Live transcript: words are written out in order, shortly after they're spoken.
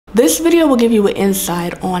This video will give you an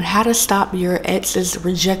insight on how to stop your ex's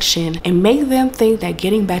rejection and make them think that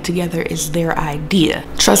getting back together is their idea.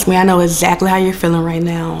 Trust me, I know exactly how you're feeling right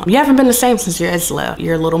now. You haven't been the same since your ex left.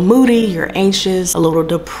 You're a little moody, you're anxious, a little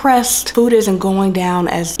depressed, food isn't going down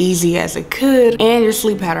as easy as it could, and your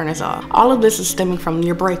sleep pattern is off. All of this is stemming from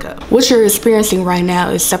your breakup. What you're experiencing right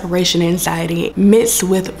now is separation anxiety mixed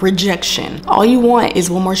with rejection. All you want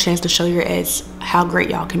is one more chance to show your ex how great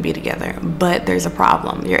y'all can be together, but there's a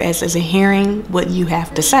problem. Your ex isn't hearing what you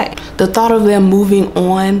have to say. The thought of them moving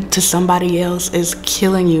on to somebody else is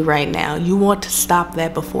killing you right now. You want to stop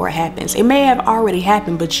that before it happens. It may have already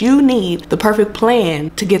happened, but you need the perfect plan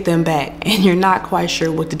to get them back, and you're not quite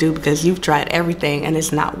sure what to do because you've tried everything and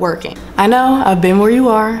it's not working. I know, I've been where you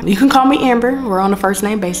are. You can call me Amber. We're on a first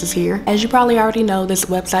name basis here. As you probably already know, this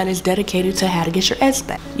website is dedicated to how to get your ex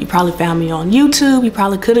back. You probably found me on YouTube. You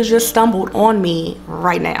probably could have just stumbled on me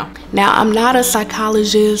right now. Now, I'm not a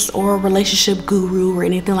psychologist or a relationship guru or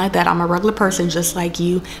anything like that. I'm a regular person just like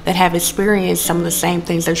you that have experienced some of the same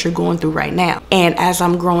things that you're going through right now. And as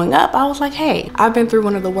I'm growing up, I was like, hey, I've been through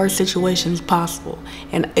one of the worst situations possible.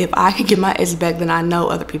 And if I can get my ex back, then I know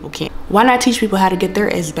other people can. Why not teach people how to get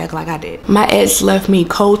their ex back like I did? My ex left me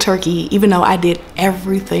cold turkey, even though I did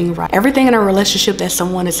everything right. Everything in a relationship that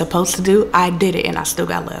someone is supposed to do, I did it and I still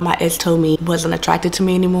got left. My ex told me he wasn't attracted to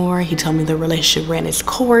me anymore. He told me the relationship ran its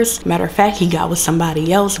course. Matter of fact, he got with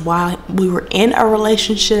somebody else while we were in a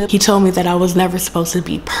relationship. He told me that I was never supposed to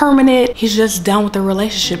be permanent. He's just done with the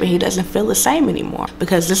relationship and he doesn't feel the same anymore,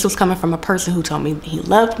 because this was coming from a person who told me he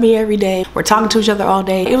loved me every day. We're talking to each other all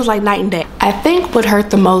day. It was like night and day. I think what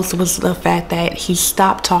hurt the most was the fact that he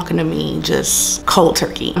stopped talking to me just cold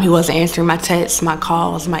turkey. He wasn't answering my texts, my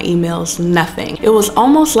calls, my emails, nothing. It was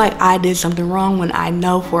almost like I did something wrong when I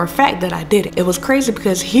know for a fact that I did it. It was crazy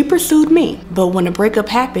because he pursued me, but when the breakup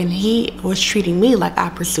happened, he was treating me like I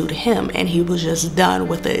pursued him, and he was just done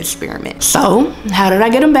with the experiment. So how did I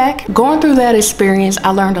get him back? Going through that experience, I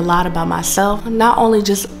learned a lot about myself, not only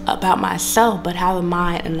just about myself, but how the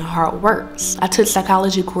mind and the heart works. I took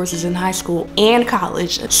psychology courses in high school and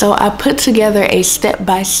college, so I put together a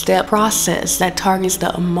step-by-step process that targets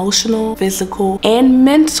the emotional, physical, and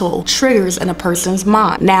mental triggers in a person's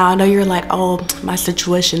mind. Now, I know you're like, oh, my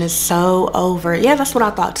situation is so over. Yeah, that's what I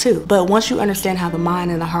thought too. But once you understand how the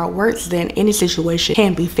mind and the heart works, then any situation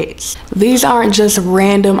can be fixed. These aren't just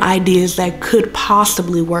random ideas that could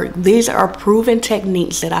possibly work. These are proven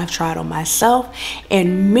techniques that I've tried on myself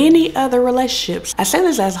and many other relationships. I say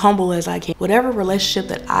this as humble as I can. Whatever relationship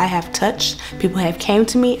that I have touched, people have came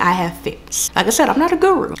to me, I have fixed. Like I said, I'm not a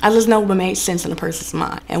guru. I just know what made sense in a person's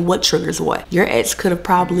mind and what triggers what. Your ex could have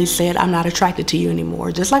probably said, I'm not attracted to you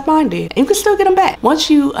anymore, just like mine did. And you can still get them back. Once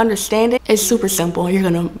you understand it, it's super simple. You're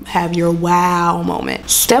gonna have your wow moment.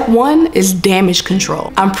 Step one is damage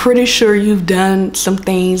control. I'm pretty sure you've done some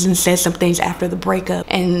things and said some things after the breakup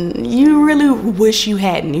and you really wish you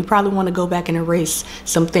hadn't. You probably want to go back and erase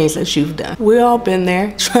some things that you've done. We all been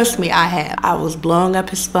there. Trust me, I have. I was blowing up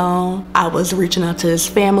his phone. I was reaching out to his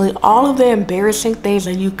family. All of the embarrassing things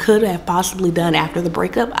that you could have possibly done after the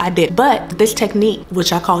breakup, I did. But this technique,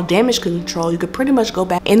 which I call damage control, you could pretty much go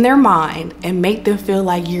back in their mind and make them feel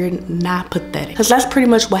like you're not pathetic. Because that's pretty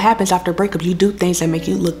much what happens after a breakup. You do things that make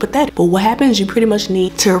you look pathetic. But what happens, you pretty much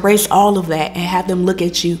need to erase all of that and have them look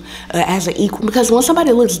at you as an equal. Because when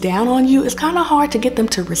somebody looks down on you, it's kind of hard to get them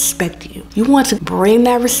to respect you. You want to bring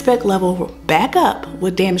that respect level back up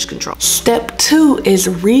with damage control. Step two is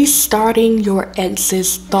restarting your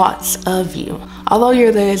ex's thoughts of you. Although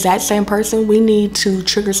you're the exact same person, we need to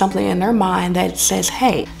trigger something in their mind that says,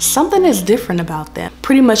 hey, something is different about them.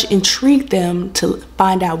 Pretty much intrigue them to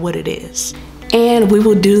find out what it is. And we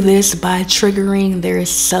will do this by triggering their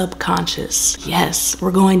subconscious. Yes,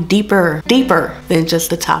 we're going deeper than just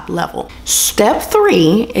the top level. Step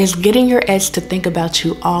three is getting your ex to think about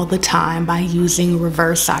you all the time by using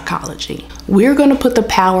reverse psychology. We're gonna put the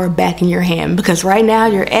power back in your hand, because right now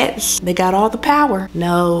your ex, they got all the power.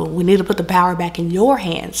 No, we need to put the power back in your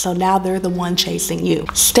hands, so now they're the one chasing you.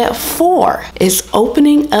 Step four is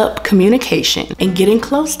opening up communication and getting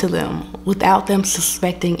close to them without them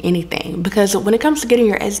suspecting anything, because when it comes to getting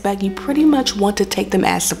your ex back, you pretty much want to take them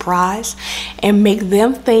as surprise and make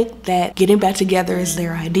them think that getting back together is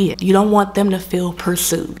their idea. You don't want them to feel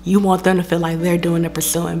pursued. You want them to feel like they're doing the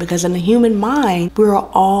pursuing, because in the human mind, we're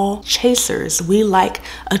all chasers. We like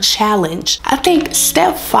a challenge. I think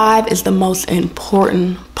step five is the most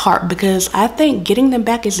important part, because I think getting them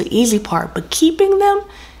back is the easy part, but keeping them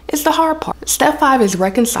is the hard part. Step 5 is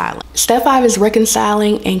reconciling. Step 5 is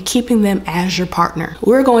reconciling and keeping them as your partner.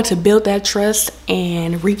 We're going to build that trust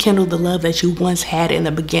and rekindle the love that you once had in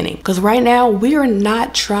the beginning. Because right now, we are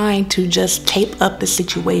not trying to just tape up the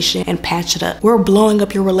situation and patch it up. We're blowing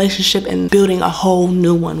up your relationship and building a whole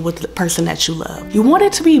new one with the person that you love. You want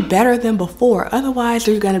it to be better than before, otherwise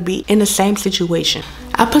you're going to be in the same situation.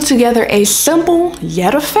 I put together a simple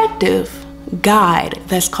yet effective guide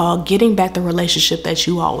that's called Getting Back the Relationship That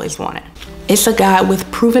You Always Wanted. It's a guide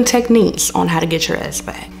with proven techniques on how to get your ex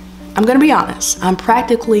back. I'm gonna be honest, I'm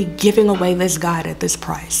practically giving away this guide at this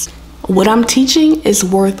price. What I'm teaching is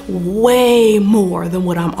worth way more than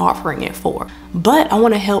what I'm offering it for, but I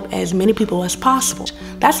want to help as many people as possible.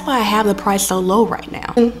 That's why I have the price so low right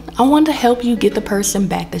now. And I want to help you get the person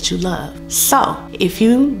back that you love. So if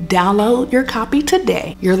you download your copy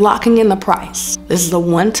today, you're locking in the price. This is a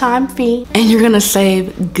one-time fee and you're gonna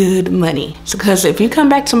save good money. Because if you come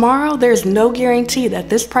back tomorrow, there's no guarantee that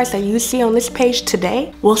this price that you see on this page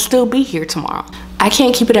today will still be here tomorrow. I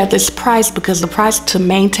can't keep it at this price because the price to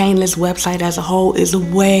maintain this website as a whole is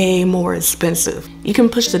way more expensive. You can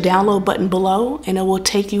push the download button below and it will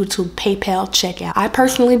take you to PayPal checkout. I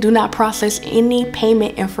personally do not process any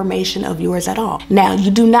payment information of yours at all. Now,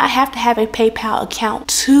 you do not have to have a PayPal account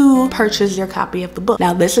to purchase your copy of the book.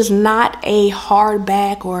 Now, this is not a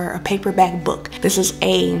hardback or a paperback book. This is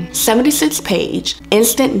a 76-page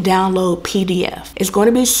instant download PDF. It's going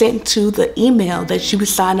to be sent to the email that you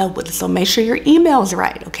sign up with. So make sure your email is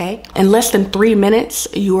right, okay? In less than 3 minutes,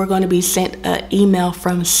 you are going to be sent an email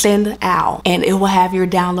from SendOwl and it will have your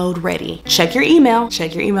download ready. Check your email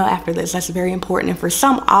after this. That's very important. And for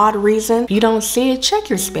some odd reason, if you don't see it, check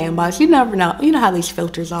your spam box. You never know. You know how these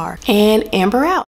filters are. And Amber out.